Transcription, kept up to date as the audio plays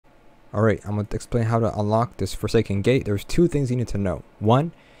Alright, I'm going to explain how to unlock this Forsaken Gate. There's two things you need to know. One,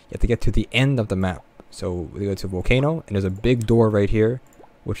 you have to get to the end of the map. So we go to Volcano, and there's a big door right here,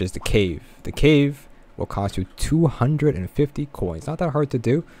 which is the cave. The cave will cost you 250 coins. Not that hard to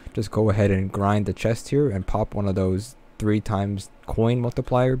do. Just go ahead and grind the chest here and pop one of those 3 times coin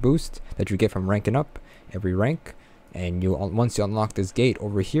multiplier boost that you get from ranking up every rank. And once you unlock this gate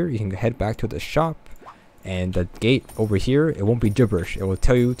over here, you can head back to the shop. And the gate over here, it won't be gibberish. It will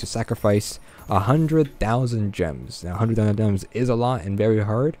tell you to sacrifice 100,000 gems. Now 100,000 gems is a lot and very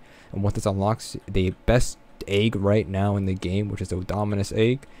hard. And what this unlocks, the best egg right now in the game, which is the Dominus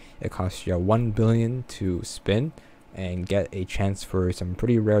Egg. It costs you 1 billion to spin and get a chance for some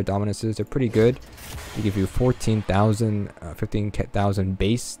pretty rare Dominuses. They're pretty good. They give you 15,000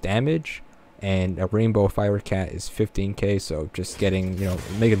 base damage. And a rainbow fire cat is 15k, so just getting,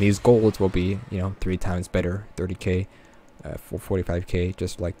 making these golds will be, 3 times better, 30k, 45k,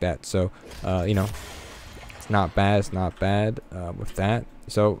 just like that. So, it's not bad with that.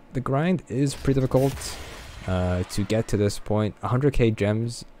 So the grind is pretty difficult to get to this point. 100k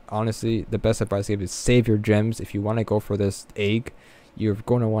gems, honestly, the best advice I give is save your gems. If you want to go for this egg, you're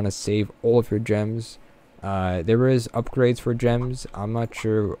going to want to save all of your gems. There is upgrades for gems. I'm not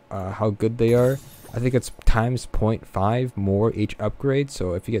sure how good they are. I think it's times 0.5 more each upgrade.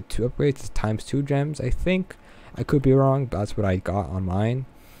 So if you get 2 upgrades, it's times 2 gems. I think I could be wrong, but that's what I got on mine.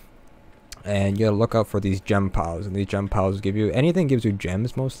 And you gotta look out for these gem piles, and these gem piles give you anything, gives you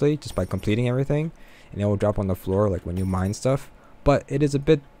gems mostly just by completing everything, and it will drop on the floor like when you mine stuff. But it is a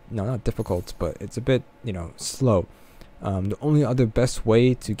bit, not difficult, but it's a bit, slow. The only other best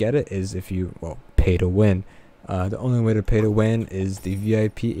way to get it is if you, pay to win. The only way to pay to win is the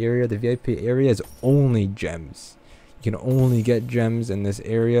VIP area. The VIP area is only gems. You can only get gems in this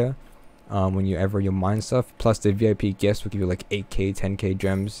area when you mine stuff. Plus the VIP gifts will give you like 8k, 10k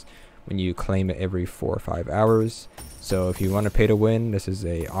gems when you claim it every 4 or 5 hours. So if you want to pay to win, this is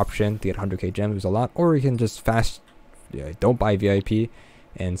a option to get 100k gems a lot. Or you can just don't buy VIP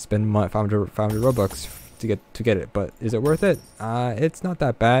and spend 500 Robux to get it. But is it worth it? It's not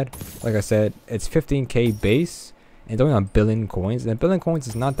that bad. Like I said, it's 15k base and it's only on 1 billion coins, and 1 billion coins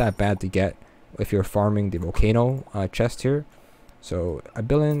is not that bad to get if you're farming the volcano chest here. So 1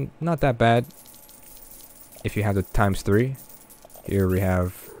 billion, not that bad if you have the times 3. Here we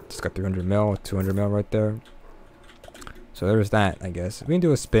have just got 300 mil, 200 mil right there. So there's that. I guess we can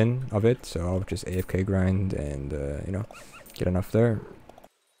do a spin of it, so I'll just AFK grind and get enough there.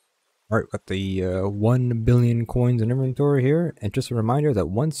 Alright, got the 1 billion coins in inventory here, and just a reminder that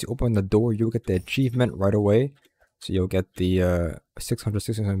once you open the door, you'll get the achievement right away. So you'll get the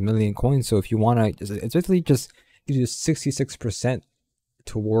 600 million coins. So if you want to, it's basically just gives you 66%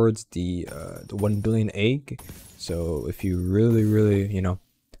 towards the 1 billion egg. So if you really,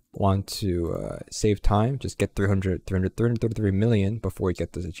 want to save time, just get 333 million before you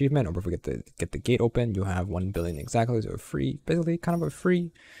get this achievement, or before you get the gate open. You'll have 1 billion exactly. So basically kind of a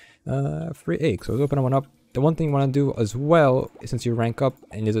free egg. So let's open one up. The one thing you want to do as well, since you rank up,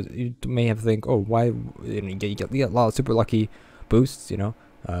 and you may have to think, oh, why you get a lot of super lucky boosts, why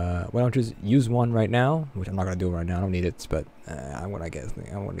don't you just use one right now, which I'm not gonna do right now. I don't need it, but I want to get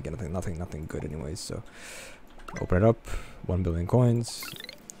nothing good anyways. So open it up. 1 billion coins.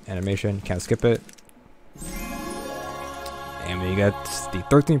 Animation, can't skip it. And we get the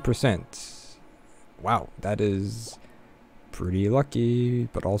 13%. Wow, that is pretty lucky,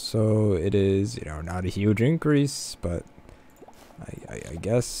 but also it is, not a huge increase, but I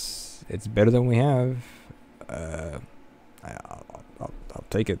guess it's better than we have. I'll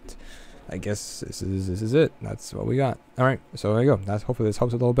take it. I guess this is it. That's what we got. All right, so there you go. Hopefully this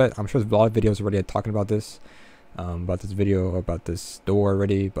helps a little bit. I'm sure there's a lot of videos already talking about this. About this door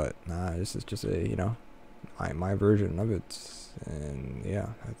already, but this is just a my version of it. And yeah,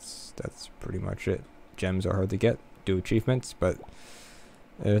 that's pretty much it. Gems are hard to get. Do achievements, but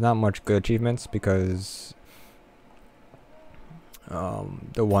there's not much good achievements because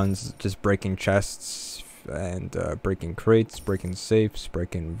the ones just breaking chests and breaking crates, breaking safes,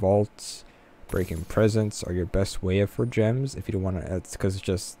 breaking vaults, breaking presents are your best way for gems. If you don't want to, it's because it's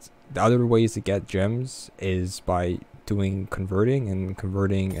just the other ways to get gems is by doing converting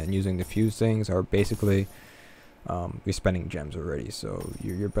and using the fuse things are basically you're spending gems already. So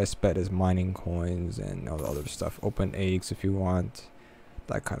your best bet is mining coins and all the other stuff. Open eggs if you want,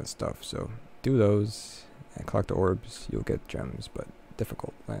 that kind of stuff. So do those and collect the orbs. You'll get gems, but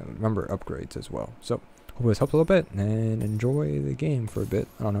difficult. And remember upgrades as well. So hope this helps a little bit and enjoy the game for a bit.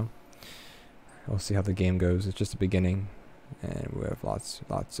 I don't know. We'll see how the game goes. It's just the beginning. And we have lots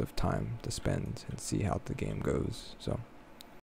of time to spend and see how the game goes. So